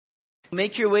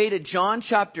Make your way to John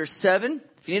chapter 7.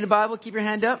 If you need a Bible, keep your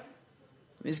hand up.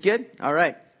 Is good? All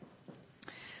right.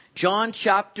 John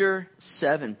chapter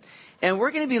 7. And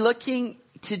we're going to be looking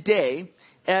today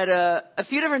at a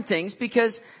few different things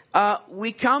because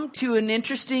we come to an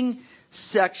interesting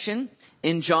section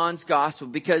in John's gospel,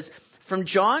 because from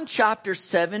John chapter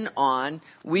 7 on,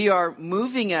 we are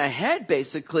moving ahead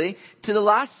basically to the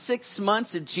last 6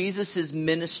 months of Jesus'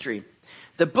 ministry.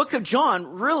 The book of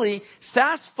John really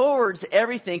fast forwards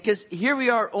everything, because here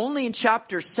we are only in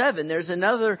chapter 7. There's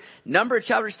another number of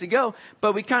chapters to go,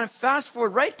 but we kind of fast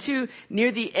forward right to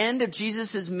near the end of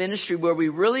Jesus' ministry, where we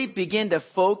really begin to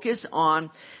focus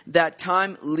on that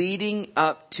time leading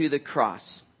up to the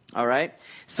cross. All right.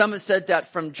 Some have said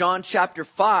that from John chapter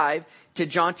 5 to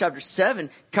John chapter 7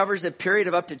 covers a period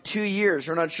of up to 2 years.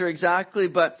 We're not sure exactly,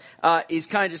 but he's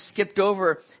kind of just skipped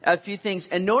over a few things.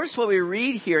 And notice what we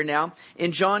read here now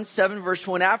in John 7 verse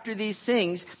 1. After these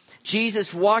things,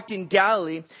 Jesus walked in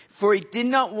Galilee, for he did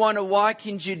not want to walk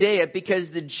in Judea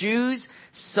because the Jews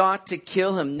sought to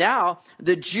kill him. Now,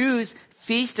 the Jews'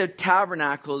 Feast of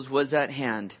Tabernacles was at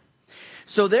hand.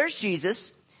 So there's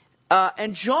Jesus.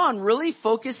 And John really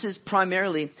focuses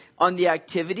primarily on the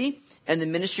activity and the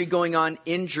ministry going on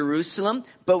in Jerusalem.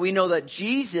 But we know that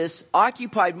Jesus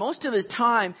occupied most of his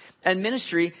time and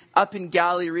ministry up in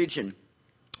Galilee region.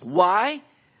 Why?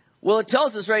 Well, it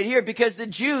tells us right here, because the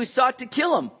Jews sought to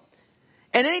kill him.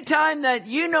 And anytime that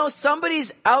you know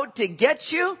somebody's out to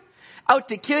get you, out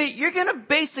to kill you, you're going to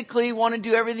basically want to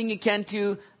do everything you can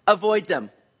to avoid them.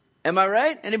 Am I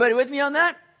right? Anybody with me on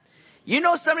that? You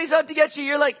know somebody's out to get you,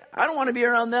 you're like, I don't want to be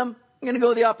around them. I'm going to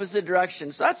go the opposite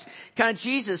direction. So that's kind of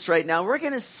Jesus right now. We're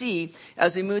going to see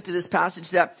as we move through this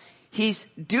passage that he's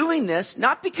doing this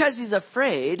not because he's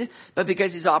afraid, but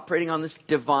because he's operating on this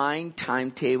divine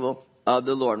timetable of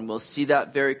the Lord. And we'll see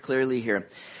that very clearly here.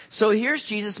 So here's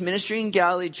Jesus ministering in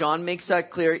Galilee. John makes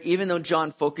that clear, even though John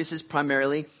focuses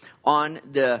primarily on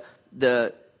the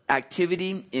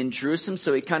activity in Jerusalem.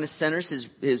 So he kind of centers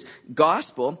his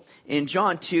gospel in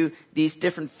John to these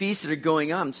different feasts that are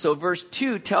going on. So verse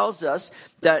 2 tells us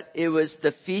that it was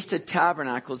the Feast of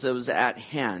Tabernacles that was at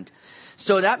hand.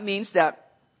 So that means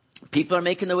that people are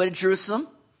making their way to Jerusalem.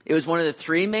 It was one of the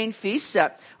three main feasts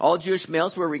that all Jewish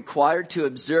males were required to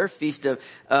observe: Feast of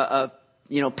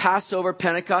Passover,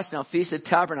 Pentecost, now Feast of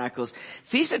Tabernacles.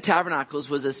 Feast of Tabernacles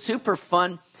was a super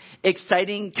fun,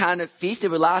 exciting kind of feast.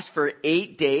 It would last for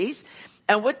 8 days.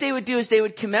 And what they would do is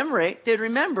they'd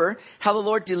remember how the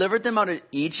Lord delivered them out of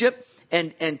Egypt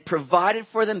and provided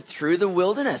for them through the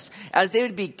wilderness. As they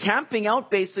would be camping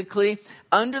out basically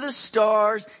under the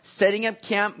stars, setting up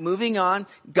camp, moving on,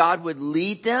 God would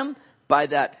lead them by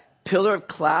that pillar of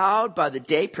cloud by the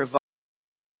day, providing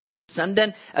sun,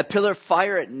 then a pillar of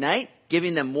fire at night,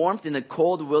 giving them warmth in the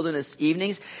cold wilderness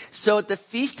evenings. So at the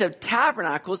Feast of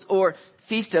Tabernacles, or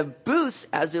Feast of Booths,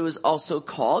 as it was also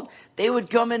called, they would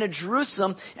come into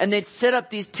Jerusalem and they'd set up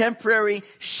these temporary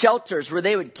shelters where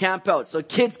they would camp out. So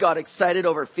kids got excited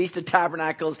over Feast of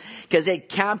Tabernacles because they'd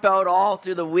camp out all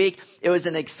through the week. It was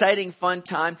an exciting, fun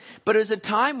time. But it was a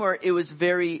time where it was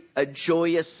a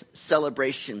joyous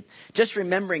celebration. Just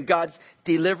remembering God's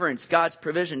deliverance, God's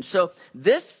provision. So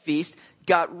this feast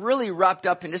got really wrapped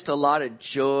up in just a lot of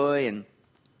joy and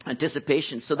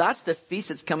anticipation. So that's the feast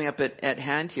that's coming up at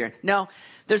hand here. Now,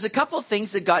 there's a couple of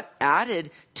things that got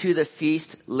added to the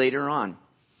feast later on.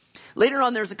 Later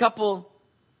on, there's a couple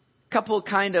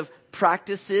kind of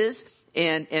practices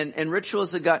and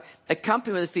rituals that got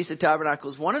accompanied with the Feast of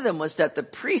Tabernacles. One of them was that the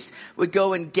priests would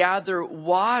go and gather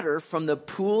water from the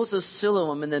pools of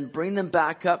Siloam and then bring them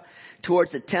back up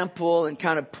towards the temple and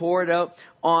kind of pour it out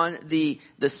on the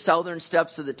southern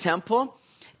steps of the temple.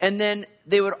 And then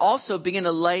they would also begin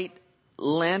to light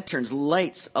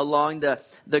lights along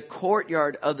the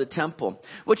courtyard of the temple,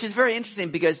 which is very interesting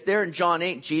because there in John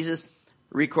 8, Jesus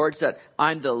records that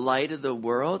I'm the light of the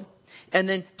world. And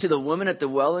then to the woman at the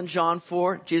well in John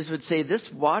 4, Jesus would say,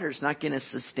 this water is not going to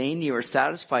sustain you or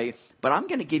satisfy you, but I'm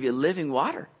going to give you living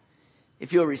water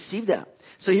if you'll receive that.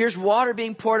 So here's water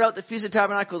being poured out, the Feast of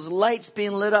Tabernacles, lights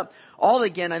being lit up, all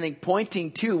again, I think,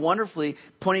 wonderfully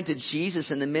pointing to Jesus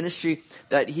and the ministry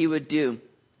that he would do.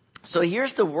 So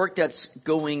here's the work that's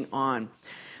going on.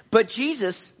 But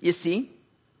Jesus, you see,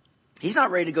 he's not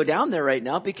ready to go down there right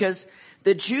now, because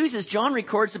the Jews, as John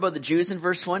records about the Jews in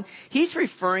verse 1, he's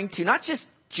referring to not just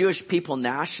Jewish people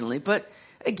nationally, but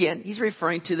again, he's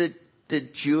referring to the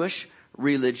Jewish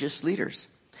religious leaders.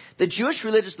 The Jewish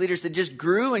religious leaders that just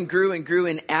grew and grew and grew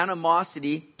in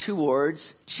animosity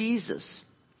towards Jesus.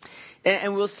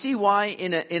 And we'll see why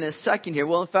in a second here.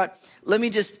 Well, in fact, let me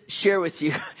just share with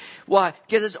you why.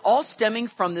 Because it's all stemming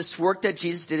from this work that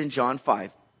Jesus did in John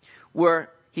 5,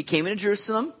 where he came into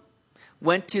Jerusalem,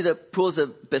 went to the pools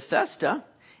of Bethesda,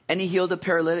 and he healed a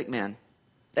paralytic man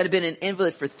that had been an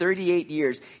invalid for 38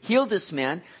 years. Healed this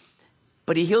man,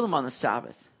 but he healed him on the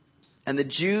Sabbath. And the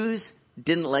Jews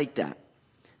didn't like that.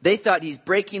 They thought he's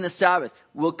breaking the Sabbath.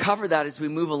 We'll cover that as we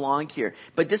move along here.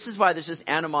 But this is why there's just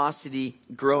animosity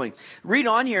growing. Read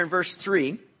on here in verse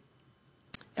 3.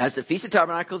 As the Feast of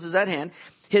Tabernacles is at hand,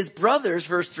 his brothers,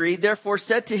 verse 3, therefore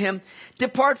said to him,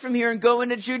 depart from here and go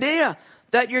into Judea,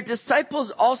 that your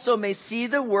disciples also may see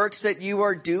the works that you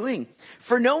are doing.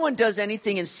 For no one does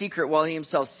anything in secret while he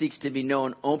himself seeks to be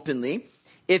known openly.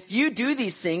 If you do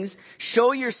these things,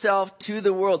 show yourself to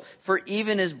the world, for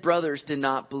even his brothers did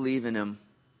not believe in him.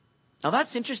 Now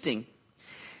that's interesting.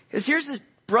 Because here's his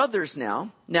brothers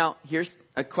now. Now, here's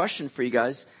a question for you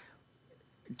guys.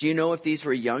 Do you know if these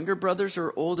were younger brothers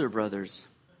or older brothers?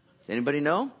 Does anybody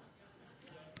know?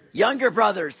 Younger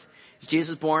brothers. Is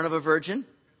Jesus born of a virgin?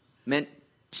 Meant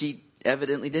she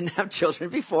evidently didn't have children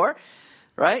before,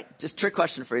 right? Just trick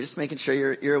question for you, just making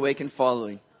sure you're awake and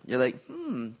following. You're like,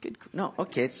 good. No,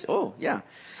 okay, yeah.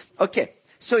 Okay,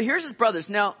 so here's his brothers.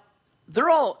 Now, they're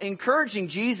all encouraging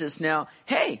Jesus now,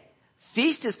 hey,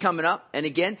 feast is coming up. And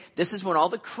again, this is when all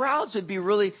the crowds would be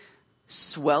really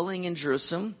swelling in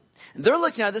Jerusalem. They're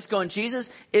looking at this going,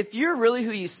 Jesus, if you're really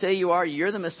who you say you are,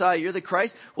 you're the Messiah, you're the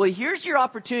Christ, well, here's your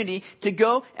opportunity to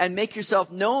go and make yourself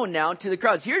known now to the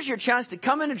crowds. Here's your chance to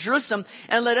come into Jerusalem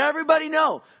and let everybody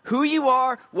know who you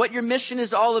are, what your mission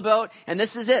is all about, and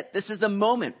this is it. This is the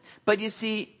moment. But you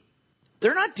see,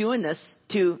 they're not doing this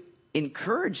to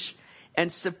encourage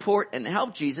and support and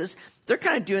help Jesus. They're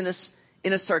kind of doing this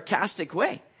in a sarcastic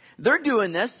way. They're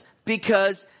doing this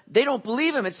because they don't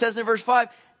believe him. It says in verse 5,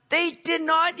 they did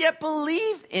not yet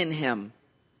believe in him.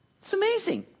 It's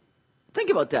amazing. Think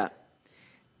about that.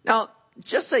 Now,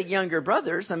 just like younger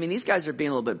brothers, I mean, these guys are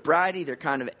being a little bit bratty. They're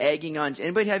kind of egging on.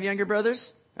 Anybody have younger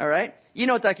brothers? All right. You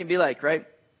know what that can be like, right?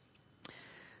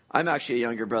 I'm actually a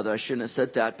younger brother. I shouldn't have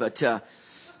said that, but it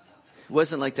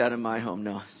wasn't like that in my home.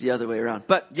 No, it's the other way around.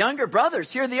 But younger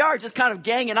brothers, here they are, just kind of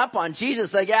ganging up on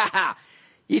Jesus like,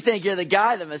 you think you're the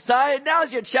guy, the Messiah?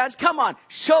 Now's your chance. Come on,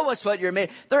 show us what you're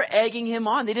made. They're egging him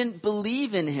on. They didn't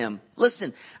believe in him.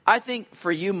 Listen, I think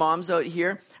for you moms out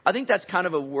here, I think that's kind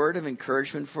of a word of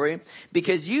encouragement for you.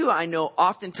 Because you, I know,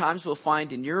 oftentimes will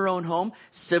find in your own home,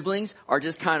 siblings are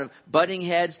just kind of butting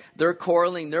heads. They're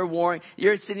quarreling. They're warring.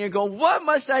 You're sitting here going, what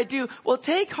must I do? Well,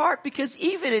 take heart, because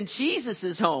even in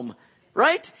Jesus' home,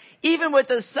 right? Even with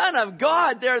the Son of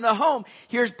God there in the home,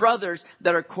 here's brothers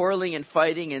that are quarreling and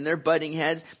fighting and they're butting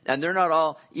heads and they're not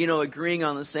all, agreeing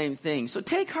on the same thing. So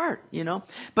take heart,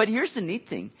 But here's the neat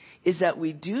thing is that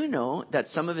we do know that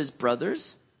some of his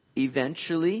brothers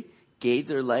eventually gave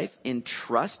their life in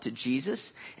trust to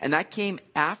Jesus. And that came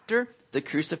after the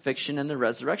crucifixion and the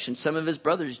resurrection. Some of his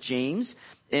brothers, James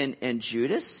and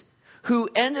Judas, who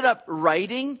ended up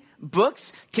writing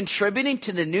books, contributing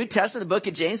to the New Testament, the book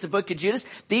of James, the book of Judas.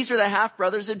 These were the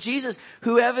half-brothers of Jesus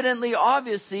who evidently,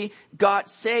 obviously, got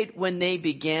saved when they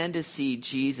began to see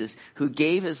Jesus, who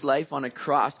gave his life on a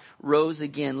cross, rose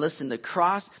again. Listen, the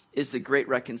cross is the great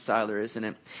reconciler, isn't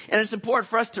it? And it's important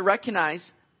for us to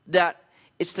recognize that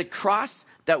it's the cross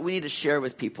that we need to share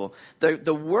with people.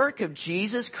 The work of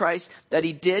Jesus Christ that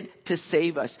he did to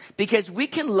save us. Because we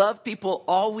can love people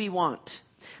all we want,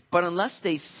 but unless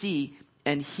they see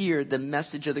and hear the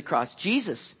message of the cross.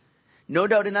 Jesus, no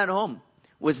doubt in that home,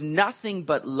 was nothing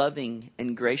but loving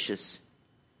and gracious.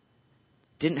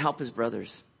 Didn't help his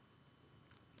brothers.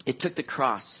 It took the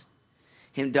cross,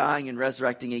 him dying and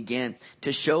resurrecting again,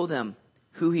 to show them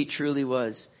who he truly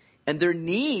was. And their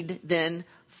need then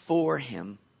for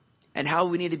him. And how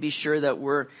we need to be sure that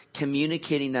we're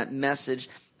communicating that message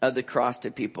of the cross to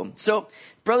people. So,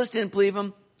 brothers didn't believe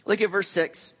him. Look at verse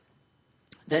 6.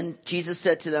 Then Jesus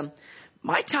said to them,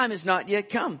 my time has not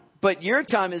yet come, but your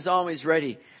time is always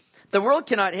ready. The world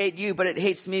cannot hate you, but it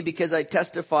hates me because I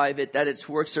testify of it that its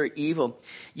works are evil.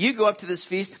 You go up to this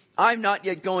feast. I'm not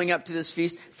yet going up to this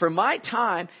feast, for my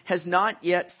time has not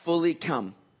yet fully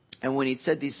come. And when he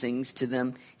said these things to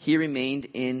them, he remained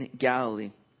in Galilee.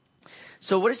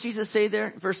 So what does Jesus say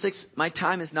there? Verse 6, my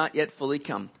time has not yet fully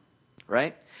come,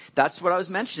 right? That's what I was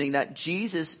mentioning, that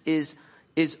Jesus is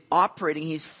operating,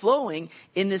 he's flowing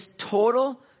in this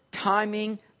total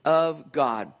timing of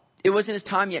God. It wasn't his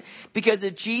time yet. Because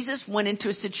if Jesus went into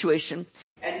a situation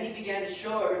and he began to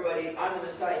show everybody, I'm the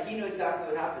Messiah, he knew exactly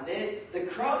what happened. Then the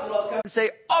crowds would all come and say,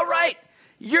 all right,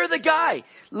 you're the guy.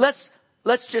 Let's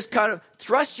just kind of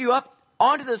thrust you up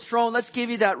onto the throne. Let's give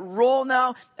you that role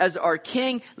now as our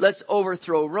king. Let's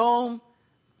overthrow Rome.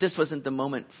 This wasn't the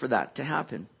moment for that to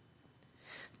happen.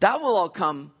 That will all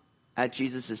come at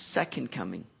Jesus' second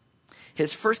coming.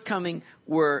 His first coming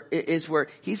is where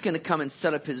he's going to come and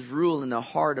set up his rule in the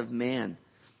heart of man.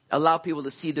 Allow people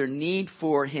to see their need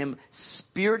for him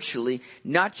spiritually,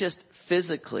 not just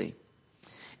physically.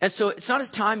 And so it's not his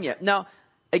time yet. Now,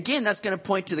 again, that's going to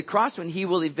point to the cross when he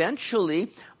will eventually,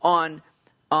 on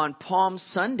Palm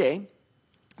Sunday,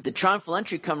 the triumphal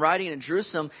entry, come riding into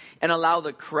Jerusalem and allow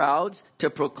the crowds to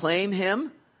proclaim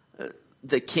him,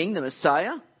 the king, the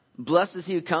Messiah. Blessed is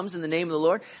he who comes in the name of the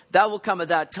Lord. That will come at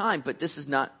that time, but this is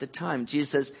not the time. Jesus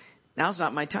says, now's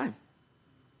not my time.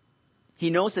 He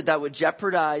knows that would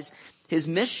jeopardize his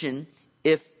mission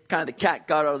if kind of the cat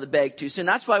got out of the bag too soon.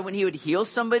 That's why when he would heal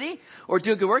somebody or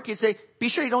do good work, he'd say, be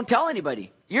sure you don't tell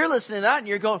anybody. You're listening to that and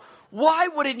you're going, why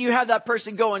wouldn't you have that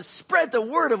person go and spread the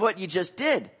word of what you just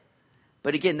did?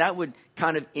 But again, that would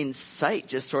kind of incite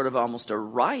just sort of almost a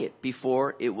riot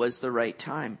before it was the right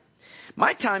time.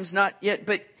 My time's not yet,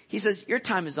 but he says, your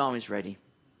time is always ready.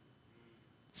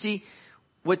 See,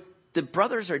 what the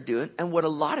brothers are doing and what a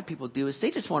lot of people do is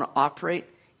they just want to operate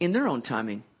in their own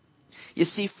timing. You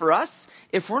see, for us,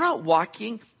 if we're not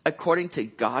walking according to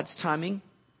God's timing,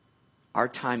 our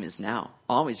time is now,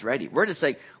 always ready. We're just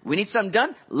like, we need something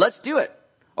done, let's do it.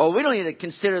 Oh, we don't need to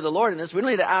consider the Lord in this. We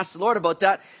don't need to ask the Lord about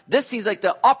that. This seems like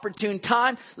the opportune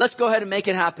time. Let's go ahead and make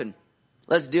it happen.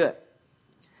 Let's do it.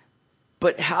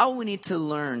 But how we need to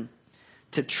learn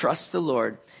to trust the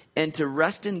Lord and to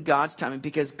rest in God's timing,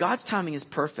 because God's timing is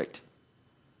perfect.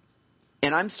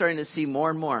 And I'm starting to see more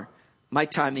and more, my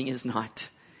timing is not.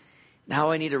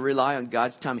 Now I need to rely on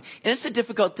God's timing. And it's a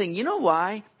difficult thing. You know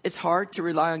why it's hard to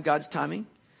rely on God's timing?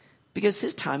 Because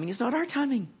his timing is not our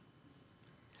timing.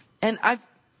 And I've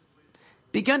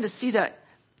begun to see that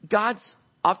God's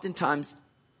oftentimes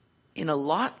in a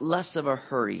lot less of a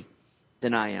hurry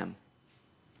than I am.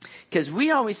 Because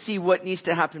we always see what needs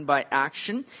to happen by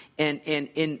action and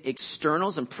in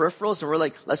externals and peripherals. And we're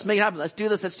like, let's make it happen. Let's do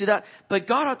this. Let's do that. But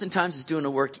God oftentimes is doing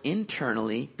the work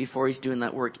internally before he's doing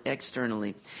that work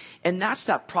externally. And that's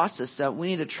that process that we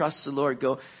need to trust the Lord.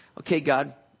 Go, okay,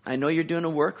 God, I know you're doing a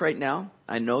work right now.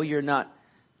 I know you're not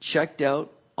checked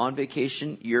out on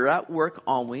vacation. You're at work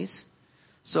always.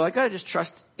 So I got to just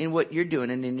trust in what you're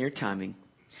doing and in your timing.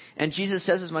 And Jesus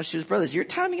says as much to his brothers, your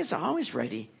timing is always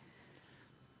ready.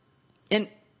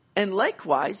 And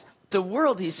likewise, the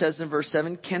world, he says in verse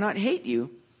 7, cannot hate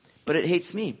you, but it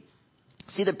hates me.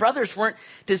 See, the brothers weren't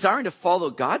desiring to follow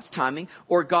God's timing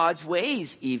or God's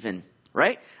ways even,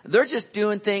 right? They're just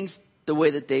doing things the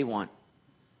way that they want.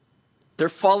 They're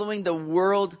following the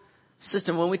world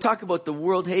system. When we talk about the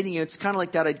world hating you, it's kind of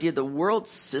like that idea, the world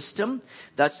system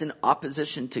that's in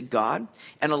opposition to God.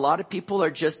 And a lot of people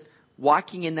are just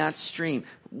walking in that stream,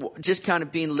 just kind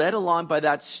of being led along by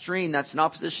that stream that's in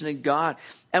opposition to God.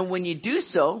 And when you do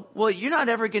so, well, you're not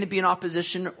ever going to be in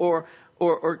opposition or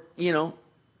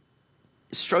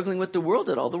struggling with the world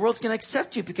at all. The world's going to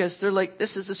accept you because they're like,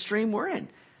 this is the stream we're in.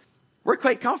 We're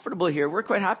quite comfortable here. We're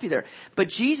quite happy there. But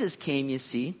Jesus came, you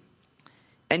see,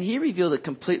 and he revealed a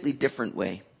completely different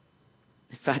way.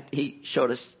 In fact, he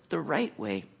showed us the right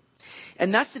way.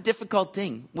 And that's the difficult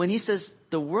thing. When he says,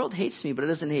 the world hates me, but it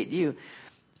doesn't hate you.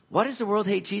 Why does the world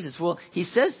hate Jesus? Well, he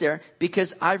says there,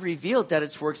 because I've revealed that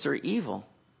its works are evil.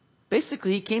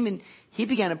 Basically, he came and he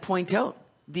began to point out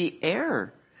the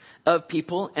error of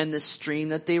people and the stream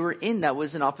that they were in that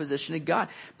was in opposition to God.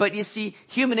 But you see,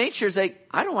 human nature is like,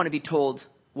 I don't want to be told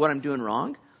what I'm doing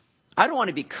wrong. I don't want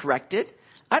to be corrected.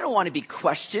 I don't want to be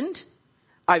questioned.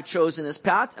 I've chosen this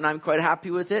path and I'm quite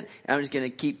happy with it. And I'm just going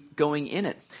to keep going in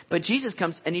it. But Jesus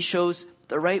comes and he shows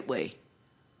the right way.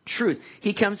 Truth.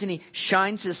 He comes and he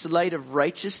shines this light of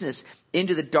righteousness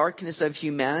into the darkness of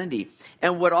humanity.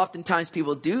 And what oftentimes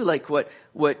people do, like what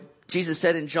Jesus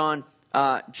said in John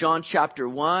chapter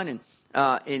 1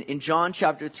 and in John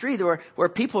chapter 3, where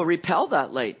people repel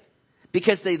that light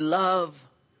because they love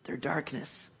their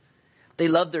darkness. They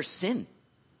love their sin.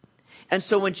 And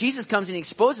so when Jesus comes and he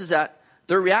exposes that,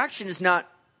 their reaction is not,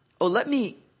 oh, let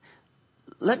me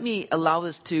allow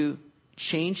this to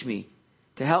change me,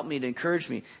 to help me, to encourage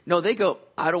me. No, they go,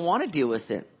 I don't want to deal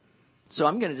with it. So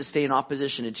I'm going to just stay in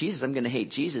opposition to Jesus. I'm going to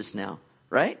hate Jesus now,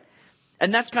 right?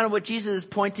 And that's kind of what Jesus is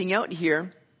pointing out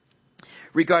here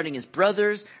regarding his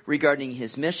brothers, regarding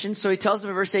his mission. So he tells them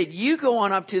in verse 8, you go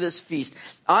on up to this feast.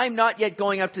 I'm not yet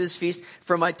going up to this feast,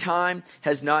 for my time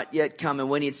has not yet come. And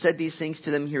when he had said these things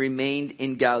to them, he remained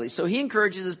in Galilee. So he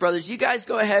encourages his brothers, you guys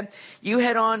go ahead. You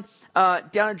head on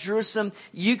down to Jerusalem.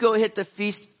 You go hit the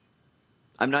feast.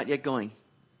 I'm not yet going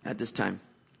at this time.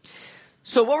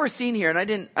 So what we're seeing here, and I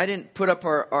didn't put up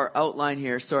our outline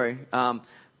here, sorry.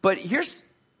 But here's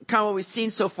kind of what we've seen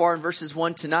so far in verses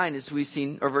 1 to 9, as we've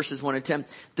seen, or verses 1 to 10.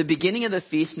 The beginning of the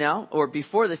feast now, or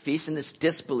before the feast, in this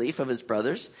disbelief of his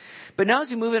brothers. But now as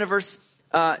we move into verse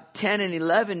 10 and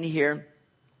 11 here,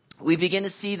 we begin to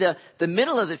see the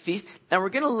middle of the feast, and we're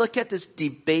going to look at this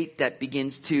debate that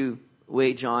begins to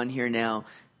wage on here now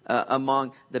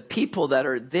among the people that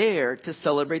are there to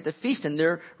celebrate the feast, and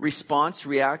their response,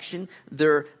 reaction,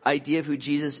 their idea of who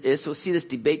Jesus is. So we'll see this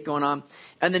debate going on.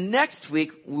 And then next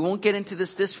week, we won't get into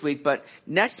this week, but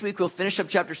next week we'll finish up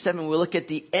chapter 7. We'll look at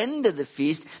the end of the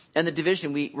feast and the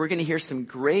division. We're going to hear some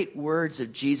great words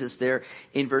of Jesus there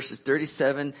in verses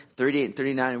 37, 38, and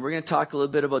 39. And we're going to talk a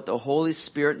little bit about the Holy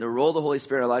Spirit and the role of the Holy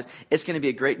Spirit in our lives. It's going to be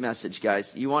a great message,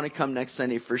 guys. You want to come next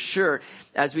Sunday for sure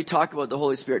as we talk about the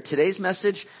Holy Spirit. Today's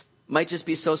message might just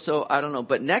be so-so, I don't know.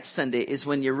 But next Sunday is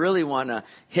when you really want to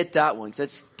hit that one, because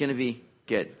that's going to be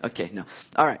good. Okay, no.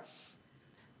 All right.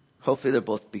 Hopefully they'll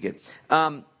both be good.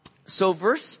 So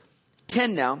verse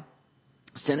 10 now,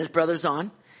 sent his brothers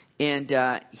on,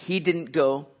 and he didn't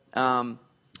go.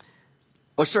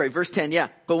 Verse 10, yeah.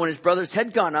 But when his brothers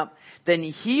had gone up, then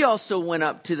he also went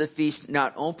up to the feast,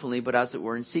 not openly, but as it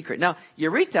were in secret. Now, you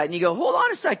read that and you go, hold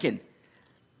on a second.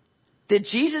 Did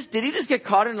he just get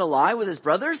caught in a lie with his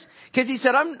brothers? Because he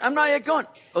said, I'm not yet going.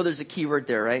 Oh, there's a key word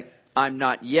there, right? I'm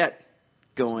not yet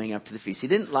going up to the feast. He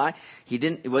didn't lie.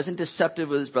 He wasn't deceptive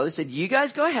with his brothers. He said, you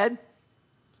guys go ahead.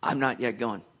 I'm not yet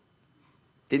going.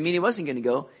 Didn't mean he wasn't going to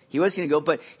go. He was going to go,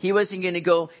 but he wasn't going to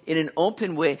go in an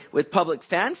open way with public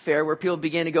fanfare where people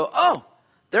began to go, oh,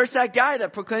 there's that guy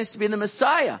that proclaims to be the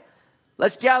Messiah.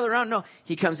 Let's gather around. No,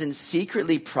 he comes in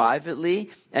secretly,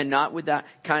 privately, and not with that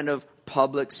kind of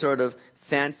public sort of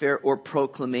fanfare or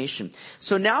proclamation.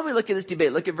 So now we look at this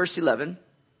debate. Look at verse 11.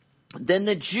 Then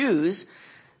the Jews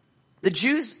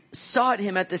sought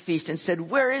him at the feast and said,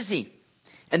 where is he?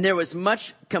 And there was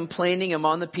much complaining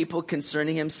among the people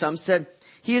concerning him. Some said,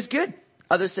 he is good.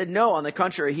 Others said, no, on the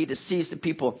contrary, he deceives the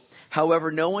people.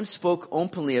 However, no one spoke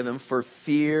openly of him for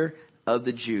fear of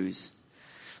the Jews.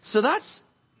 So that's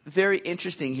very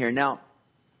interesting here. Now,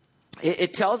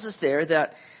 it tells us there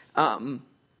that,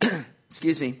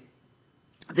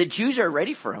 the Jews are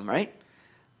ready for him, right?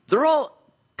 They're all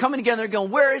coming together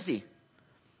going, where is he?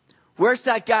 Where's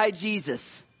that guy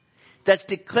Jesus that's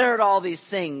declared all these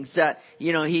things that,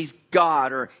 he's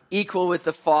God or equal with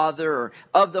the Father or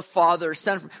of the Father,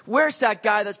 Son. Where's that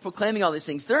guy that's proclaiming all these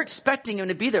things? They're expecting him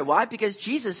to be there. Why? Because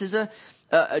Jesus is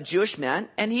a Jewish man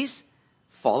and he's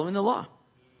following the law.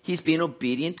 He's being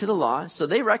obedient to the law. So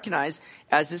they recognize,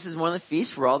 as this is one of the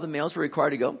feasts where all the males were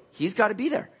required to go, he's got to be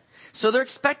there. So they're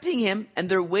expecting him and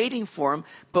they're waiting for him.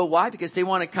 But why? Because they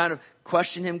want to kind of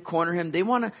question him, corner him. They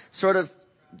want to sort of,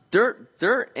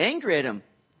 they're angry at him.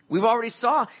 We've already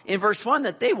saw in verse 1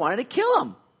 that they wanted to kill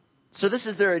him. So this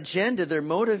is their agenda, their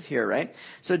motive here, right?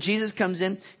 So Jesus comes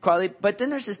in quietly. But then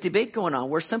there's this debate going on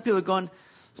where some people are going,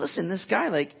 listen, this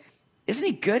guy, isn't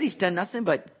he good? He's done nothing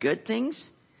but good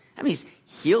things. I mean, he's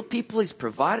healed people. He's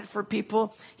provided for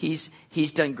people. He's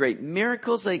done great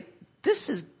miracles. This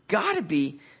has got to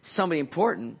be somebody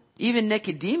important. Even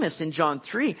Nicodemus in John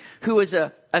 3, who was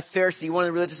a Pharisee, one of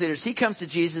the religious leaders, he comes to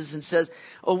Jesus and says,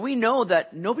 oh, we know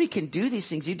that nobody can do these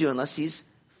things you do unless he's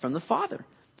from the Father.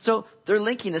 So they're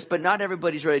linking this, but not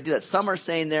everybody's ready to do that. Some are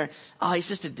saying there, oh, he's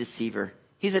just a deceiver.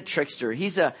 He's a trickster.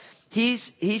 He's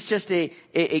just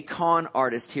a con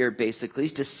artist here, basically.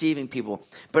 He's deceiving people.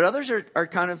 But others are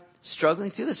kind of struggling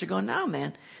through this. They're going, no,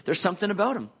 man, there's something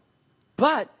about him.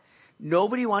 But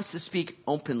nobody wants to speak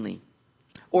openly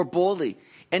or boldly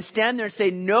and stand there and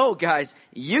say, no, guys,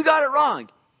 you got it wrong.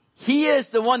 He is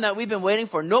the one that we've been waiting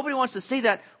for. Nobody wants to say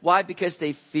that. Why? Because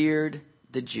they feared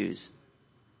the Jews.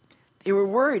 They were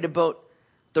worried about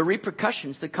the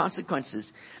repercussions, the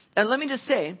consequences. And let me just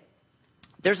say,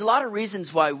 there's a lot of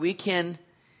reasons why we can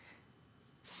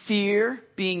fear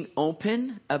being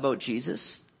open about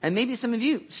Jesus. And maybe some of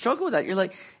you struggle with that. You're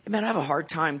like, hey, man, I have a hard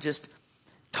time just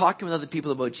talking with other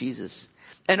people about Jesus.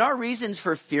 And our reasons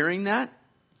for fearing that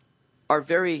are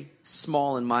very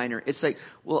small and minor. It's like,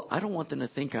 well, I don't want them to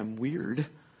think I'm weird.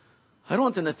 I don't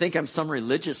want them to think I'm some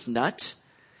religious nut.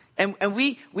 And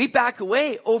we back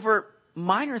away over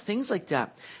minor things like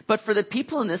that. But for the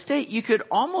people in this day, you could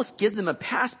almost give them a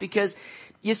pass because,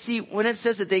 you see, when it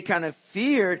says that they kind of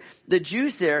feared the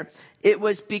Jews there, it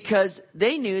was because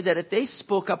they knew that if they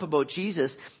spoke up about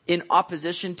Jesus in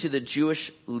opposition to the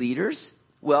Jewish leaders,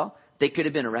 well, they could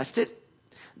have been arrested.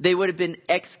 They would have been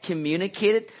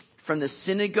excommunicated from the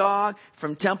synagogue,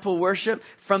 from temple worship,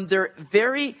 from their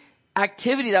very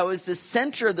activity that was the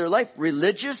center of their life,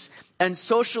 religious and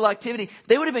social activity,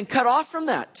 they would have been cut off from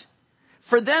that.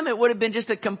 For them, it would have been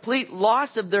just a complete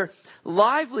loss of their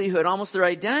livelihood, almost their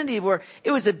identity, where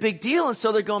it was a big deal. And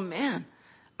so they're going, man,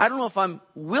 I don't know if I'm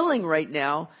willing right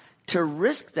now to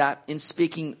risk that in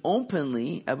speaking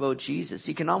openly about Jesus.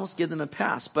 You can almost give them a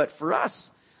pass. But for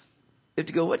us, we have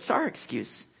to go, what's our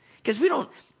excuse? Because we don't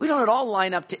at all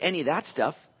line up to any of that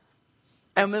stuff.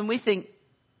 And then we think,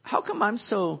 how come I'm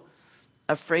so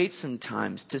afraid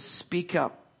sometimes to speak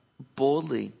up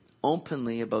boldly,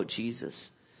 openly about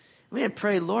Jesus? We need to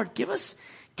pray, Lord, give us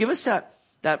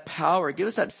that power, give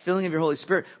us that filling of your Holy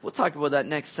Spirit. We'll talk about that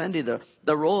next Sunday,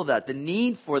 the role of that, the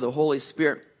need for the Holy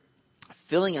Spirit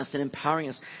filling us and empowering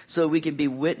us so that we can be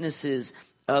witnesses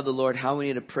of the Lord, how we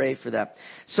need to pray for that.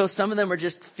 So some of them are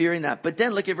just fearing that. But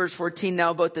then look at verse 14.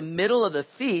 Now about the middle of the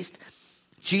feast,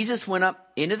 Jesus went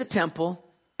up into the temple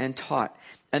and taught.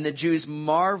 And the Jews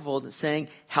marveled, saying,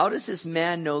 how does this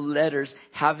man know letters,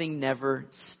 having never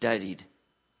studied?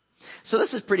 So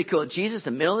this is pretty cool. Jesus,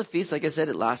 the middle of the feast, like I said,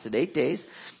 it lasted 8 days.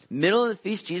 Middle of the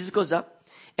feast, Jesus goes up.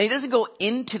 And he doesn't go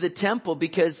into the temple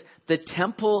because the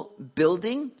temple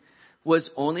building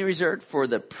was only reserved for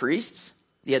the priests.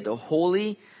 You had the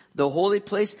holy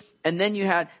place. And then you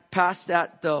had past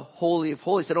that the Holy of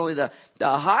Holies that only the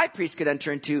high priest could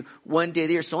enter into one day of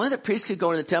the year. So only the priest could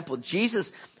go into the temple.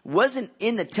 Jesus wasn't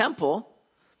in the temple.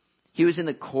 He was in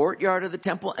the courtyard of the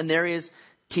temple. And there he is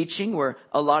teaching where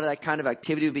a lot of that kind of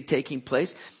activity would be taking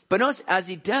place. But notice as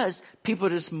he does, people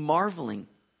are just marveling.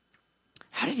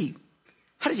 How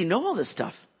does he know all this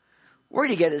stuff? Where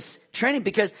did he get his training?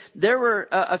 Because there were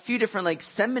a few different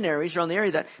seminaries around the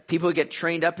area that people would get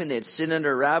trained up in. They'd sit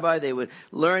under a rabbi. They would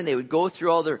learn. They would go through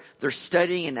all their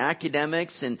studying and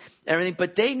academics and everything.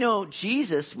 But they know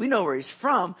Jesus. We know where he's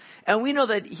from. And we know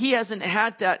that he hasn't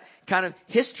had that kind of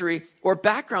history or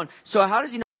background. So how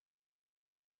does he know?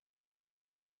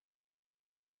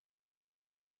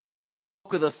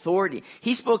 With authority.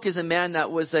 He spoke as a man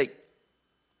that was like,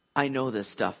 I know this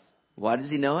stuff. Why does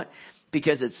he know it?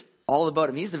 Because it's all about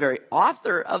him. He's the very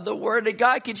author of the Word of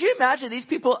God. Could you imagine these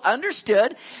people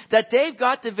understood that they've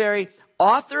got the very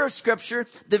author of Scripture,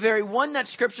 the very one that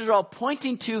Scriptures are all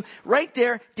pointing to right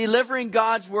there, delivering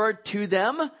God's Word to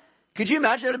them? Could you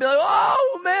imagine that? It'd be like,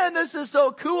 oh man, this is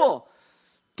so cool.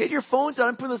 Get your phones out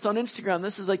and put this on Instagram.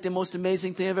 This is like the most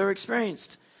amazing thing I've ever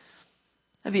experienced.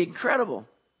 That'd be incredible.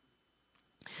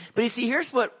 But you see,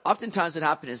 here's what oftentimes would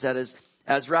happen is that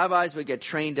as rabbis would get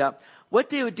trained up, what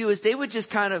they would do is they would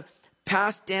just kind of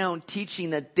pass down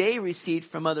teaching that they received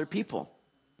from other people.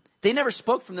 They never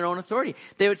spoke from their own authority.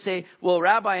 They would say, well,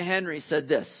 Rabbi Henry said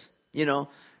this,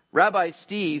 Rabbi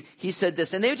Steve, he said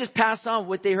this. And they would just pass on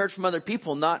what they heard from other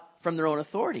people, not from their own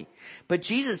authority. But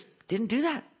Jesus didn't do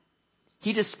that.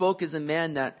 He just spoke as a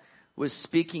man that was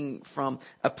speaking from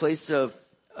a place of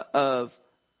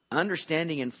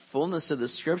understanding and fullness of the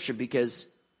Scripture because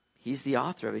he's the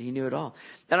author of it. He knew it all.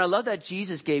 And I love that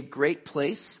Jesus gave great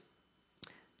place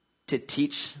to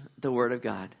teach the Word of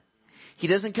God. He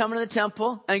doesn't come into the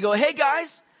temple and go, hey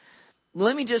guys,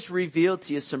 let me just reveal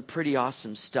to you some pretty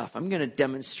awesome stuff. I'm going to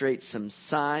demonstrate some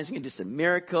signs. I'm going to do some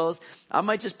miracles. I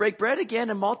might just break bread again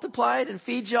and multiply it and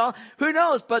feed y'all. Who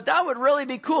knows? But that would really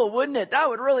be cool, wouldn't it? That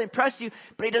would really impress you.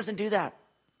 But he doesn't do that.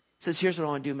 He says, here's what I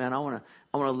want to do, man. I want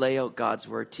to lay out God's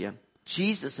Word to you.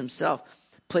 Jesus himself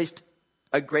placed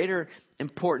a greater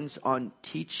importance on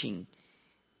teaching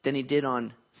than he did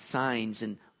on signs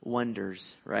and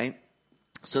wonders, right?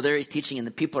 So there he's teaching and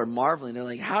the people are marveling. They're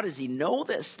like, how does he know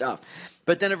this stuff?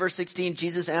 But then in verse 16,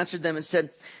 Jesus answered them and said,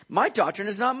 my doctrine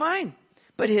is not mine,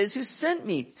 but his who sent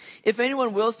me. If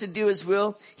anyone wills to do his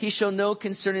will, he shall know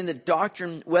concerning the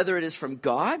doctrine, whether it is from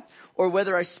God or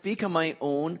whether I speak on my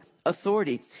own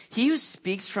authority. He who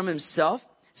speaks from himself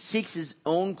seeks his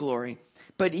own glory,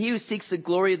 but he who seeks the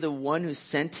glory of the one who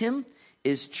sent him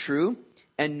is true,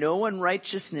 and no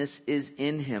unrighteousness is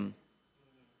in him.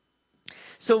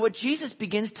 So what Jesus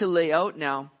begins to lay out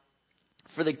now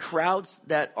for the crowds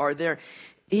that are there,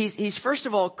 he's first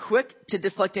of all quick to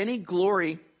deflect any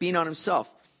glory being on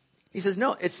himself. He says,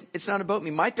 no, it's not about me.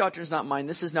 My doctrine is not mine.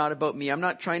 This is not about me. I'm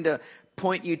not trying to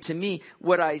point you to me.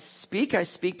 What I speak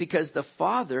because the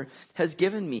Father has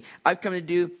given me. I've come to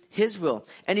do his will.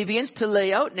 And he begins to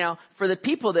lay out now for the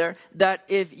people there that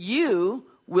if you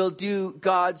will do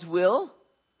God's will,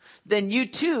 then you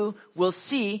too will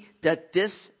see that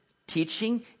this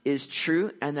teaching is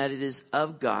true and that it is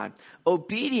of God.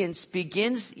 Obedience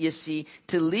begins, you see,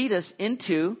 to lead us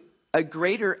into a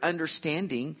greater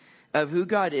understanding of who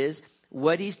God is,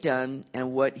 what he's done,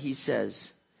 and what he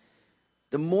says.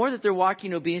 The more that they're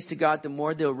walking in obedience to God, the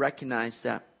more they'll recognize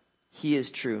that he is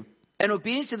true. And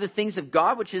obedience to the things of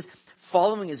God, which is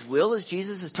following his will, as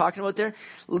Jesus is talking about there,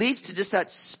 leads to just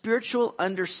that spiritual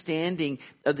understanding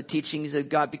of the teachings of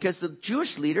God. Because the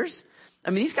Jewish leaders,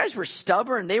 these guys were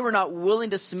stubborn. They were not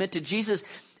willing to submit to Jesus.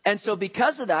 And so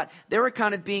because of that, they were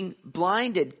kind of being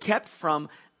blinded, kept from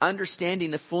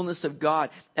understanding the fullness of God,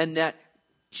 and that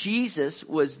Jesus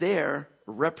was there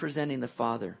representing the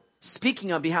Father,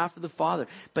 speaking on behalf of the Father.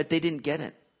 But they didn't get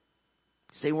it.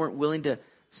 They weren't willing to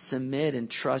submit and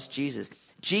trust Jesus.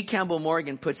 G. Campbell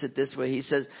Morgan puts it this way. He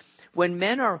says, when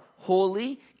men are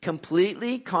wholly,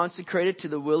 completely consecrated to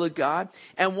the will of God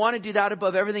and want to do that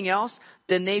above everything else,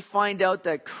 then they find out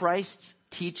that Christ's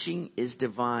teaching is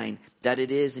divine, that it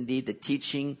is indeed the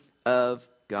teaching of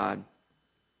God.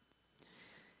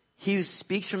 He who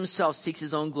speaks from himself seeks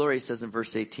his own glory, he says in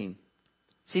verse 18.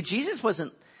 See, Jesus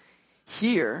wasn't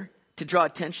here to draw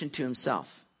attention to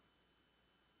himself.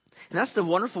 And that's the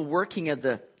wonderful working of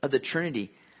the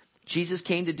Trinity. Jesus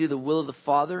came to do the will of the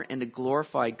Father and to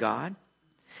glorify God.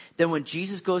 Then when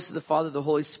Jesus goes to the Father, the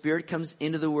Holy Spirit comes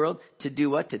into the world to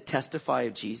do what? To testify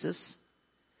of Jesus.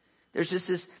 There's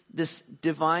just this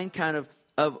divine kind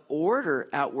of order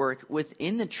at work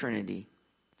within the Trinity.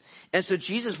 And so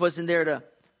Jesus wasn't there to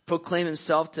proclaim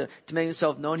himself, to make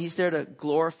himself known. He's there to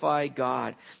glorify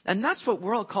God. And that's what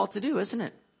we're all called to do, isn't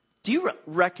it? Do you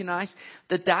recognize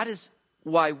that is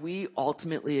why we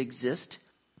ultimately exist?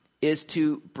 Is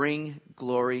to bring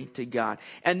glory to God.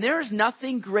 And there is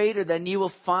nothing greater than you will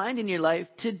find in your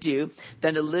life to do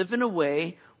than to live in a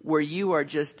way where you are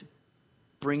just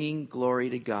bringing glory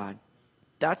to God.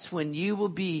 That's when you will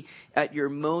be at your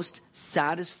most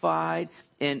satisfied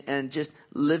and just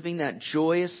living that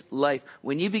joyous life.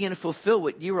 When you begin to fulfill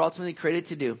what you were ultimately created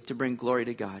to do, to bring glory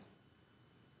to God.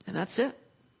 And that's it.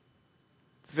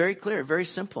 Very clear, very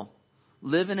simple.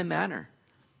 Live in a manner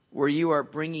where you are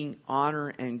bringing honor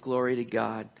and glory to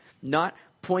God. Not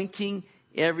pointing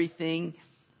everything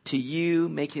to you,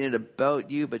 making it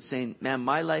about you, but saying, man,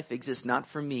 my life exists not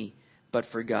for me, but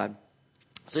for God.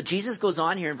 So Jesus goes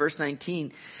on here in verse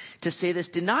 19 to say this,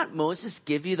 did not Moses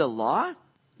give you the law?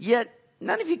 Yet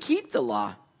none of you keep the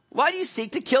law. Why do you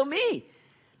seek to kill me?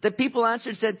 The people answered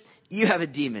and said, you have a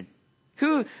demon.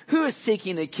 Who is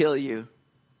seeking to kill you?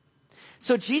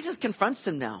 So Jesus confronts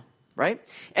them now. Right?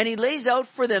 And he lays out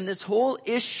for them this whole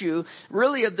issue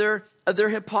really of their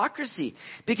hypocrisy,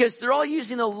 because they're all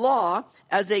using the law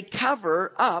as a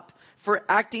cover up for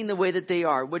acting the way that they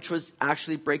are, which was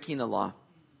actually breaking the law.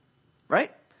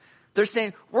 Right? They're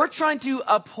saying, we're trying to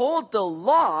uphold the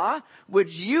law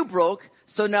which you broke,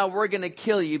 so now we're going to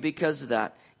kill you because of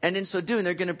that. And in so doing,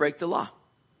 they're going to break the law.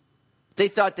 They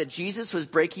thought that Jesus was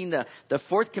breaking the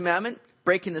fourth commandment,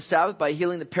 breaking the Sabbath by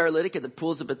healing the paralytic at the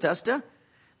pools of Bethesda.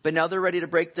 But now they're ready to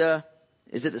break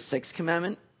is it the sixth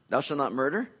commandment? Thou shalt not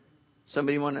murder?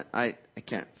 Somebody want to, I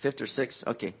can't, fifth or sixth?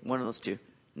 Okay, one of those two.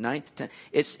 Ninth, 10.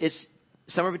 It's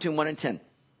somewhere between 1 and 10.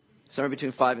 Somewhere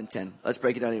between 5 and 10. Let's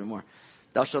break it down even more.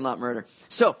 Thou shalt not murder.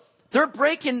 So they're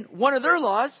breaking one of their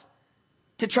laws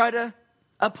to try to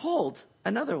uphold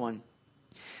another one.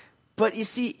 But you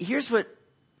see, here's what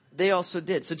they also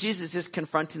did. So Jesus is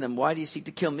confronting them. Why do you seek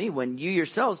to kill me when you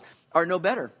yourselves are no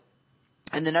better?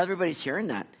 And then everybody's hearing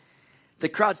that. The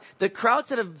crowds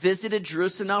that have visited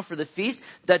Jerusalem now for the feast,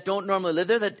 that don't normally live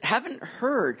there, that haven't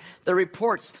heard the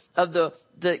reports of the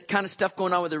kind of stuff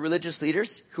going on with the religious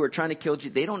leaders who are trying to kill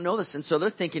Jesus. They don't know this. And so they're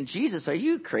thinking, Jesus, are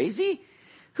you crazy?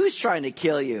 Who's trying to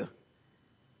kill you?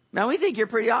 Man, we think you're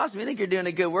pretty awesome. We think you're doing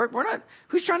a good work. We're not.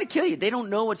 Who's trying to kill you? They don't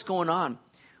know what's going on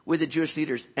with the Jewish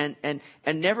leaders. And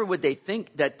never would they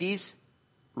think that these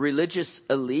religious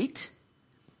elite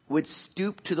would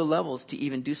stoop to the levels to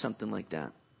even do something like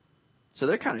that. So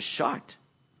they're kind of shocked.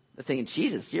 They're thinking,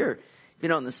 Jesus, you've been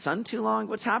out in the sun too long?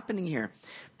 What's happening here?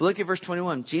 But look at verse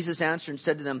 21. Jesus answered and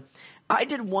said to them, I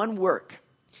did one work,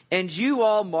 and you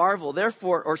all marvel.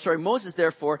 Moses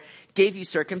therefore gave you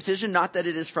circumcision, not that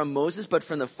it is from Moses, but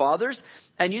from the fathers.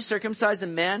 And you circumcise a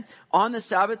man on the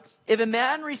Sabbath. If a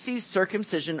man receives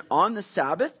circumcision on the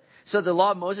Sabbath, so the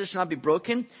law of Moses shall not be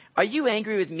broken, are you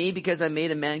angry with me because I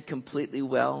made a man completely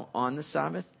well on the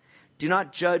Sabbath? Do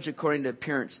not judge according to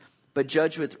appearance, but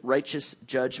judge with righteous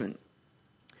judgment.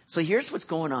 So here's what's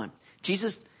going on.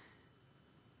 Jesus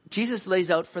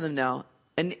lays out for them now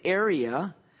an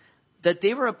area that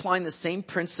they were applying the same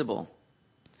principle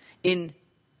in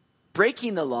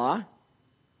breaking the law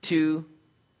to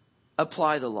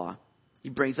apply the law. He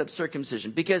brings up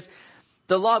circumcision because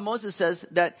the law of Moses says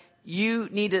that you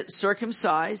need to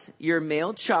circumcise your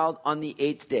male child on the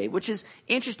 8th day, which is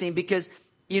interesting because,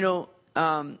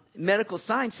 medical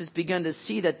science has begun to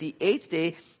see that the 8th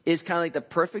day is kind of like the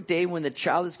perfect day when the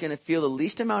child is going to feel the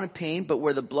least amount of pain, but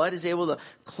where the blood is able to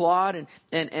clot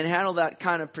and handle that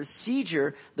kind of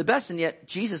procedure the best. And yet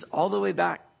Jesus all the way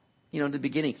back, to the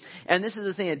beginning. And this is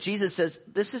the thing that Jesus says,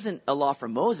 this isn't a law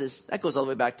from Moses. That goes all the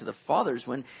way back to the fathers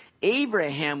when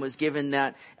Abraham was given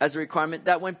that as a requirement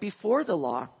that went before the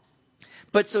law.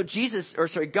 But so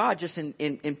God, just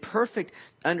in perfect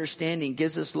understanding,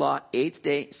 gives us law, 8th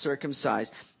day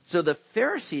circumcised. So the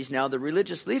Pharisees now, the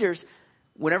religious leaders,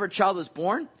 whenever a child was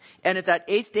born, and if that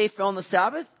 8th day fell on the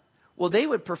Sabbath, well, they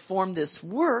would perform this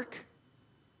work,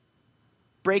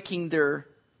 breaking their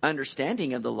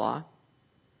understanding of the law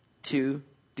to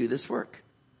do this work.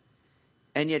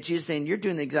 And yet Jesus is saying, you're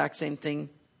doing the exact same thing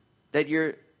that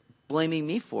you're blaming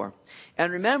me for.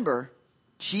 And remember,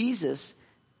 Jesus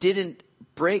didn't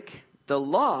break the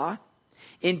law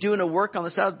in doing a work on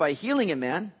the Sabbath by healing a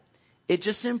man. It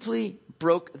just simply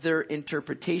broke their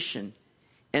interpretation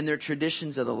and their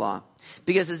traditions of the law.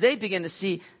 Because as they begin to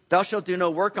see, thou shalt do no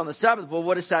work on the Sabbath, well,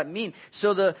 what does that mean?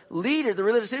 So the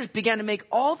religious leaders began to make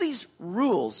all these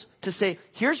rules to say,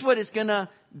 here's what is going to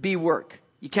be work.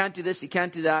 You can't do this, you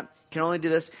can't do that, you can only do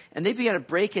this. And they began to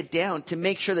break it down to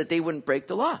make sure that they wouldn't break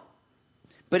the law.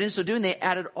 But in so doing, they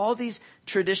added all these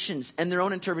traditions and their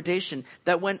own interpretation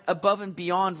that went above and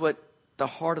beyond what the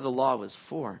heart of the law was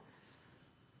for.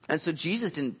 And so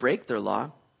Jesus didn't break their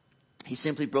law. He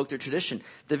simply broke their tradition.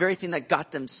 The very thing that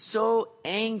got them so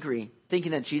angry,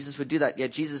 thinking that Jesus would do that.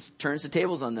 Yet Jesus turns the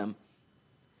tables on them.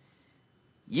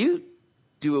 You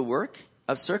do a work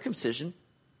of circumcision,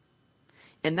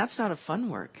 and that's not a fun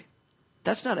work.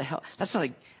 That's not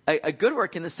a good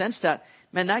work in the sense that,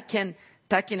 man, that can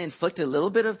inflict a little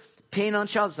bit of pain on a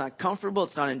child. It's not comfortable.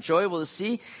 It's not enjoyable to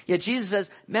see. Yet Jesus says,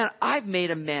 man, I've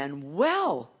made a man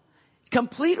well.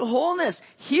 Complete wholeness,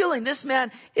 healing. This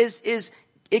man is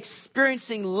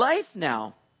experiencing life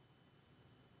now.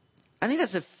 I think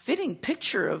that's a fitting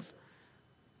picture of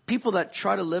people that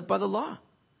try to live by the law.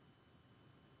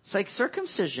 It's like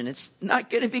circumcision. It's not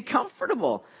going to be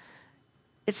comfortable.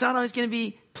 It's not always going to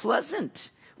be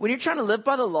pleasant. When you're trying to live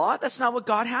by the law, that's not what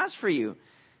God has for you.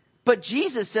 But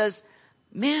Jesus says,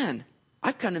 man,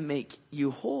 I've come to make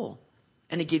you whole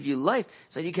and to give you life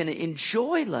so you can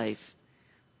enjoy life.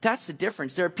 That's the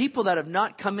difference. There are people that have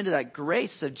not come into that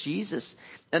grace of Jesus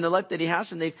and the life that he has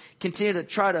for them. They've continued to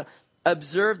try to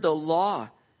observe the law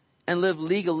and live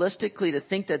legalistically, to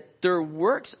think that their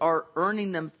works are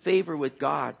earning them favor with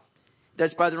God.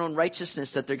 That's by their own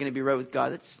righteousness that they're going to be right with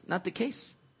God. That's not the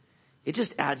case. It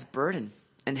just adds burden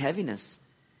and heaviness.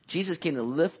 Jesus came to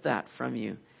lift that from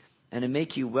you and to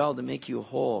make you well, to make you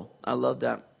whole. I love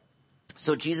that.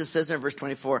 So Jesus says there in verse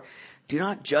 24, do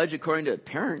not judge according to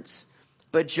appearance,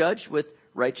 but judge with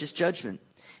righteous judgment.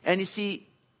 And you see,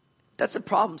 that's a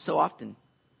problem so often.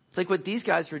 It's like what these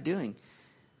guys were doing.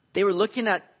 They were looking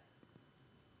at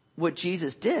what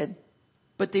Jesus did,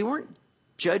 but they weren't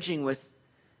judging with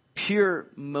pure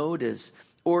motives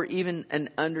or even an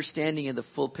understanding of the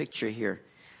full picture here.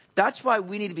 That's why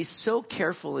we need to be so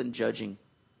careful in judging.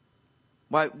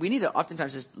 Why we need to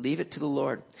oftentimes just leave it to the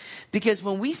Lord. Because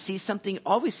when we see something,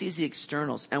 all we see is the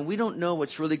externals, and we don't know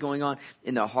what's really going on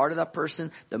in the heart of that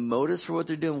person, the motives for what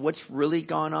they're doing, what's really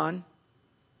gone on.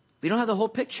 We don't have the whole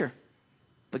picture,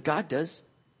 but God does.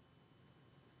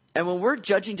 And when we're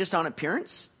judging just on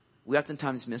appearance, we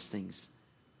oftentimes miss things.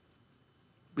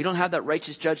 We don't have that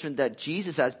righteous judgment that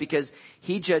Jesus has, because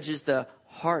he judges the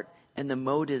heart and the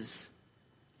motives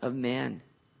of man.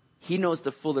 He knows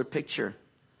the fuller picture.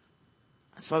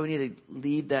 That's why we need to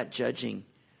leave that judging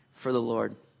for the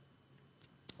Lord.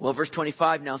 Well, verse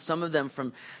 25, now some of them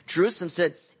from Jerusalem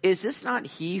said, is this not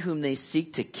he whom they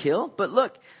seek to kill? But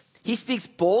look, he speaks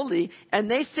boldly, and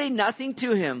they say nothing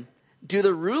to him. Do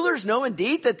the rulers know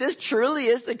indeed that this truly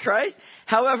is the Christ?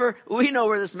 However, we know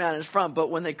where this man is from, but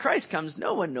when the Christ comes,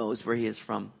 no one knows where he is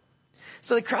from.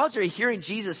 So the crowds are hearing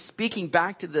Jesus speaking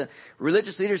back to the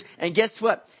religious leaders. And guess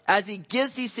what? As he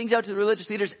gives these things out to the religious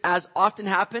leaders, as often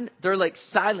happened, they're like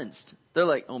silenced. They're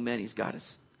like, oh man, he's got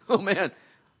us. Oh man,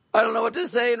 I don't know what to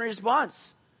say in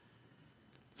response.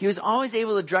 He was always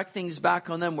able to direct things back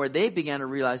on them where they began to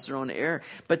realize their own error.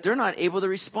 But they're not able to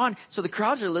respond. So the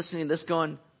crowds are listening to this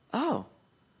going, oh,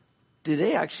 do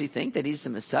they actually think that he's the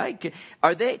Messiah?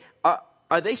 Are they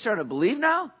starting to believe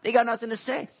now? They got nothing to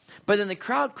say. But then the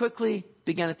crowd quickly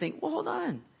began to think, well, hold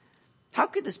on. How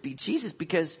could this be Jesus?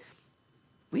 Because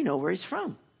we know where he's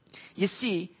from. You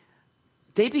see,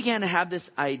 they began to have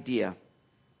this idea,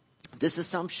 this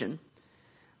assumption,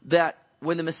 that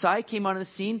when the Messiah came onto the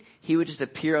scene, he would just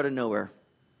appear out of nowhere.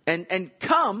 And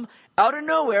come out of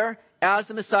nowhere as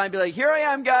the Messiah and be like, here I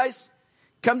am, guys.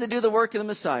 come to do the work of the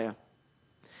Messiah.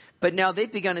 But now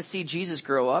they've begun to see Jesus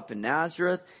grow up in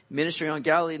Nazareth, ministering on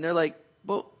Galilee, and they're like,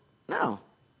 well, no,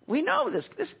 we know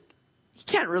this, he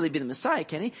can't really be the Messiah,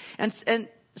 can he? And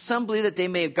some believe that they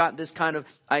may have gotten this kind of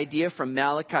idea from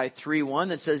Malachi 3:1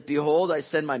 that says, behold, I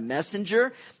send my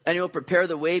messenger, and he will prepare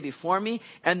the way before me,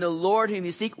 and the Lord whom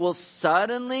you seek will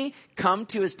suddenly come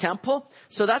to his temple.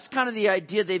 So that's kind of the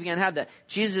idea they began to have, that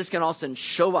Jesus is going to all of a sudden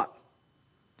show up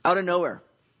out of nowhere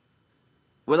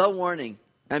without warning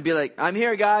and be like, I'm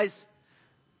here, guys.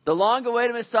 The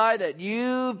long-awaited Messiah that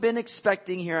you've been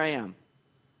expecting, here I am.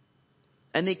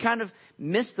 And they kind of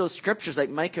missed those scriptures like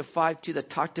Micah 5:2 that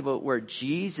talked about where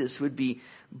Jesus would be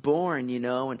born,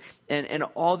 and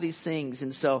all these things.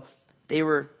 And so they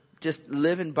were just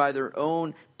living by their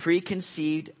own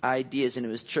preconceived ideas, and it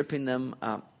was tripping them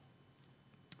up.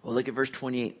 Well, look at verse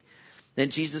 28. Then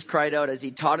Jesus cried out as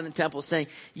he taught in the temple, saying,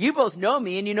 you both know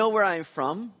me, and you know where I am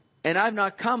from, and I have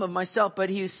not come of myself, but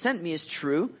he who sent me is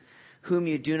true, whom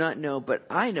you do not know, but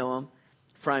I know him,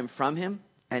 for I am from him,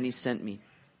 and he sent me.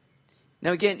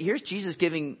 Now again, here's Jesus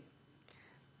giving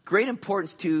great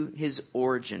importance to his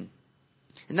origin.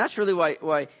 And that's really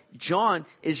why John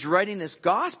is writing this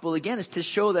gospel, again, is to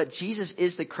show that Jesus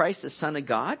is the Christ, the Son of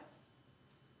God.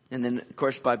 And then, of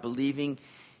course, by believing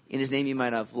in his name, you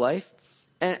might have life.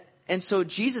 And so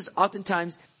Jesus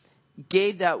oftentimes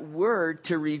gave that word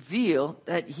to reveal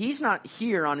that he's not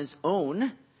here on his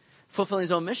own, fulfilling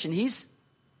his own mission. He's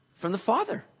from the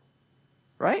Father,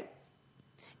 right?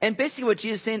 And basically what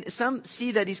Jesus is saying, some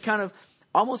see that he's kind of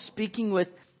almost speaking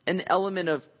with an element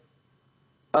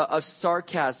of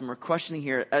sarcasm or questioning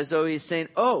here, as though he's saying,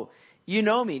 oh, you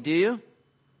know me, do you?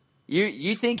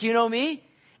 You think you know me?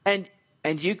 And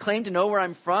you claim to know where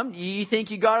I'm from? You think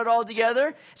you got it all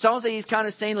together? It's almost like he's kind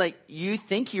of saying, like, you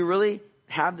think you really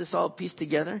have this all pieced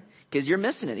together? Because you're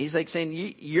missing it. He's like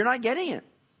saying, you're not getting it.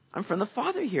 I'm from the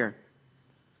Father here.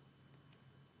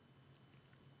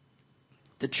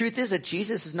 The truth is that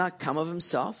Jesus has not come of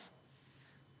himself.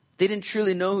 They didn't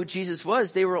truly know who Jesus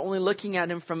was. They were only looking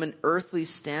at him from an earthly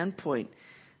standpoint.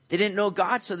 They didn't know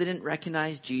God, so they didn't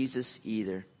recognize Jesus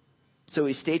either. So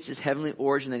he states his heavenly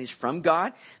origin, that he's from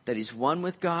God, that he's one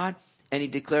with God, and he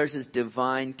declares his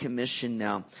divine commission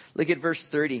now. Look at verse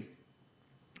 30.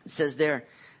 It says there,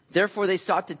 therefore they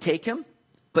sought to take him,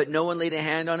 but no one laid a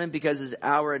hand on him because his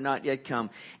hour had not yet come.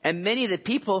 And many of the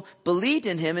people believed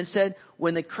in him and said,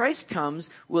 when the Christ comes,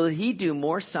 will he do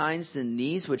more signs than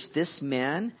these which this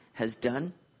man has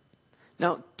done?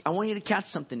 Now, I want you to catch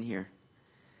something here.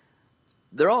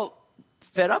 They're all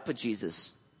fed up with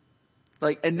Jesus.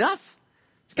 Like, enough.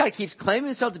 This guy keeps claiming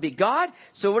himself to be God.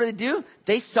 So what do?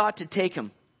 They sought to take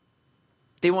him.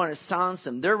 They want to silence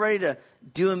him. They're ready to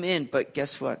do him in. But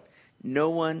guess what? No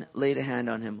one laid a hand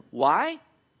on him. Why?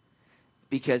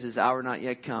 Because his hour not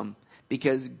yet come.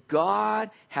 Because God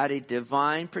had a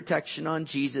divine protection on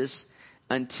Jesus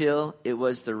until it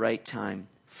was the right time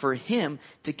for him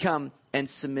to come and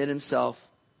submit himself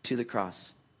to the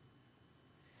cross.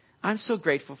 I'm so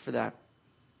grateful for that.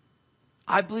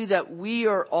 I believe that we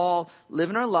are all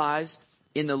living our lives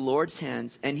in the Lord's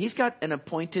hands, and he's got an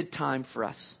appointed time for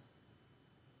us.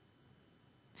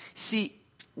 See,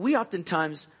 we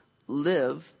oftentimes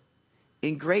live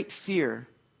in great fear,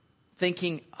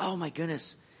 thinking, oh my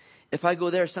goodness, if I go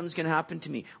there, something's going to happen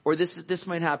to me. Or this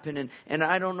might happen, and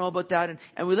I don't know about that.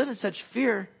 And we live in such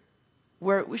fear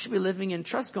where we should be living in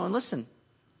trust, going, listen,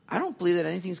 I don't believe that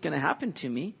anything's going to happen to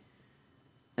me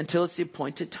until it's the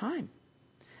appointed time.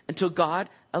 Until God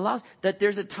allows. That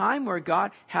there's a time where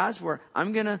God has where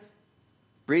I'm going to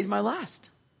breathe my last.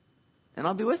 And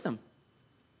I'll be with him.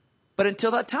 But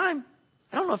until that time,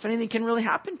 I don't know if anything can really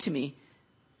happen to me.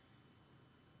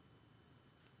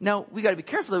 Now, we got to be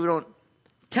careful that we don't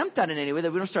tempt that in any way,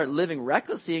 that we don't start living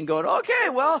recklessly and going, okay,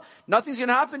 well, nothing's going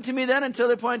to happen to me then until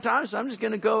the point in time, so I'm just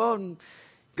going to go out and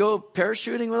go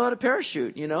parachuting without a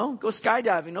parachute, go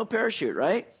skydiving, no parachute,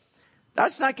 right?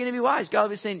 That's not going to be wise. God will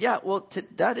be saying, yeah, well,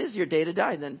 that is your day to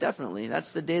die then, definitely.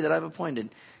 That's the day that I've appointed.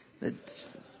 The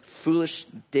foolish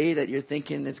day that you're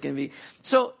thinking it's going to be.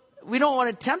 So we don't want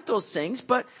to tempt those things,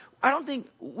 but I don't think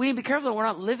we need to be careful that we're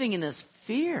not living in this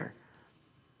fear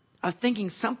of thinking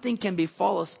something can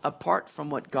befall us apart from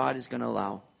what God is going to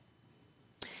allow.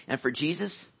 And for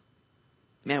Jesus,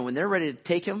 man, when they're ready to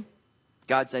take him,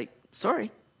 God's like,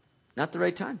 sorry, not the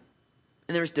right time.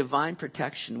 And there's divine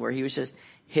protection where he was just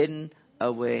hidden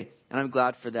away. And I'm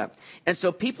glad for that. And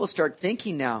so people start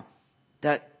thinking now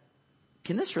that,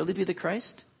 can this really be the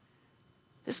Christ?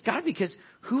 This got to be, because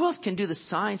who else can do the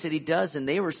signs that he does? And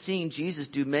they were seeing Jesus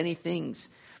do many things,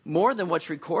 more than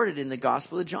what's recorded in the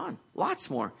Gospel of John. Lots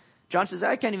more. John says,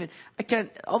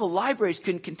 all the libraries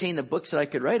couldn't contain the books that I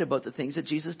could write about the things that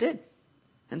Jesus did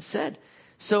and said.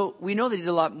 So we know that he did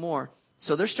a lot more.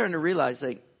 So they're starting to realize,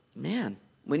 like, man,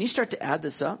 when you start to add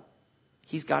this up,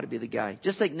 he's got to be the guy.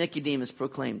 Just like Nicodemus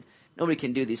proclaimed, nobody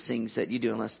can do these things that you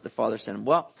do unless the Father sent him.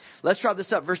 Well, let's wrap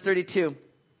this up. Verse 32.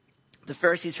 The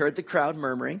Pharisees heard the crowd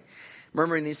murmuring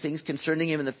these things concerning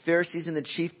him, and the Pharisees and the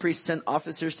chief priests sent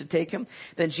officers to take him.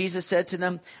 Then Jesus said to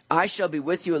them, I shall be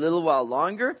with you a little while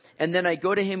longer, and then I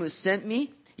go to him who sent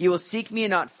me. You will seek me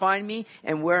and not find me,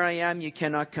 and where I am you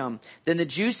cannot come. Then the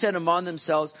Jews said among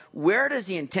themselves, where does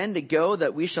he intend to go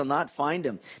that we shall not find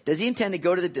him? Does he intend to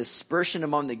go to the dispersion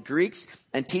among the Greeks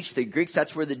and teach the Greeks?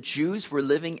 That's where the Jews were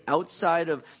living outside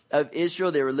of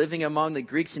Israel. They were living among the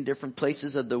Greeks in different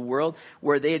places of the world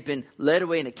where they had been led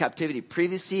away into captivity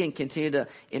previously and continue to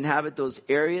inhabit those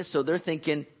areas. So they're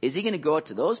thinking, is he going to go out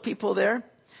to those people there?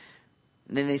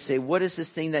 And then they say, what is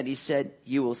this thing that he said?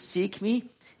 You will seek me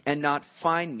and not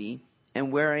find me,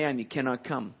 and where I am you cannot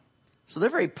come. So they're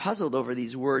very puzzled over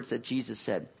these words that Jesus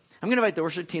said. I'm going to invite the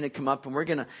worship team to come up, and we're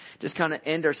going to just kind of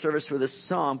end our service with a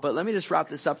song. But let me just wrap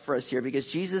this up for us here, because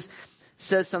Jesus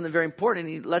says something very important.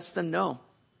 He lets them know,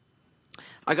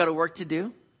 I got a work to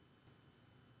do,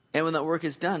 and when that work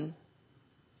is done,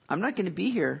 I'm not going to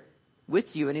be here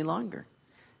with you any longer.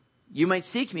 You might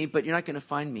seek me, but you're not going to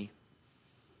find me.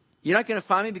 You're not going to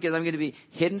find me because I'm going to be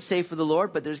hidden safe with the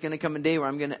Lord, but there's going to come a day where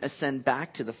I'm going to ascend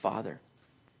back to the Father,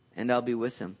 and I'll be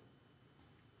with him.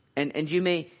 And you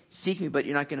may seek me, but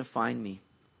you're not going to find me.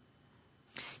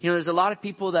 You know, there's a lot of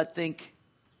people that think,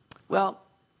 well,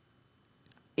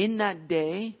 in that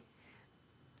day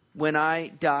when I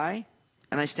die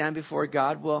and I stand before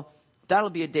God, well,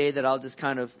 that'll be a day that I'll just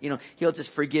kind of, he'll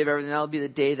just forgive everything. That'll be the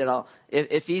day that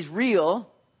if he's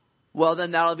real, well,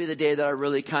 then that'll be the day that I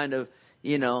really kind of,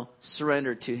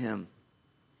 surrender to him.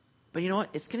 But you know what?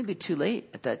 It's going to be too late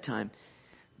at that time.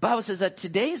 The Bible says that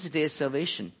today is the day of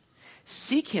salvation.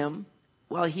 Seek him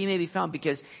while he may be found,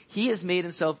 because he has made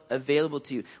himself available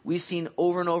to you. We've seen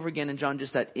over and over again in John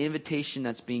just that invitation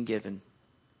that's being given.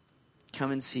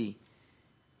 Come and see.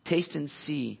 Taste and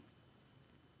see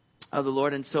of the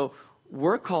Lord. And so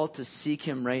we're called to seek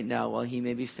him right now while he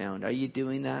may be found. Are you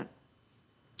doing that?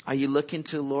 Are you looking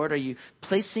to the Lord? Are you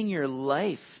placing your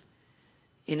life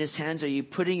in his hands? Are you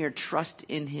putting your trust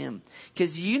in him?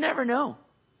 Because you never know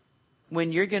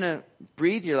when you're going to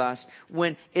breathe your last,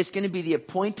 when it's going to be the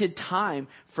appointed time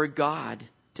for God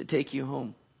to take you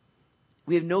home.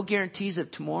 We have no guarantees of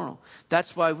tomorrow.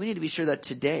 That's why we need to be sure that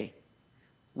today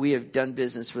we have done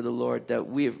business with the Lord, that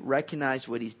we have recognized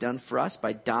what he's done for us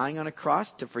by dying on a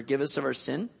cross to forgive us of our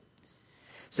sin,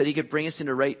 so that he could bring us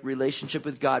into right relationship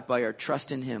with God by our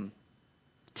trust in him.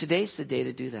 Today's the day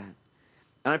to do that.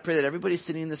 And I pray that everybody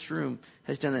sitting in this room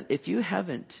has done that. If you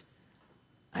haven't,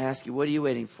 I ask you, what are you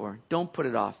waiting for? Don't put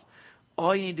it off.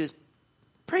 All you need to do is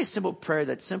pray a simple prayer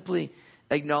that simply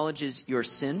acknowledges your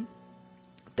sin,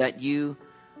 that you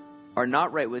are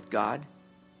not right with God,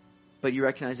 but you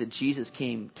recognize that Jesus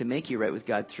came to make you right with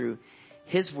God through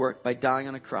his work by dying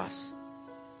on a cross.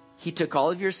 He took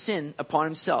all of your sin upon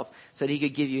himself so that he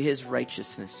could give you his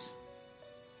righteousness.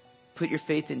 Put your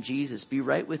faith in Jesus. Be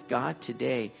right with God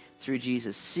today through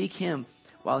Jesus. Seek him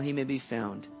while he may be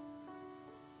found.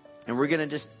 And we're going to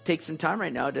just take some time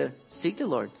right now to seek the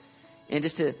Lord. And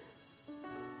just to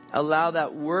allow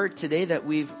that word today that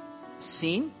we've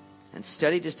seen and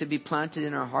studied just to be planted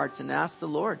in our hearts, and ask the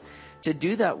Lord to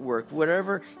do that work.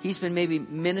 Whatever he's been maybe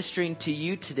ministering to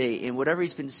you today, and whatever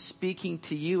he's been speaking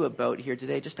to you about here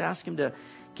today, just ask him to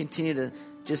continue to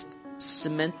just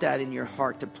cement that in your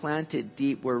heart, to plant it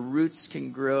deep where roots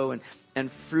can grow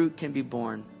and fruit can be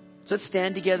born. So let's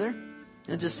stand together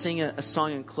and just sing a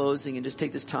song in closing, and just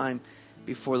take this time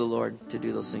before the Lord to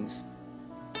do those things.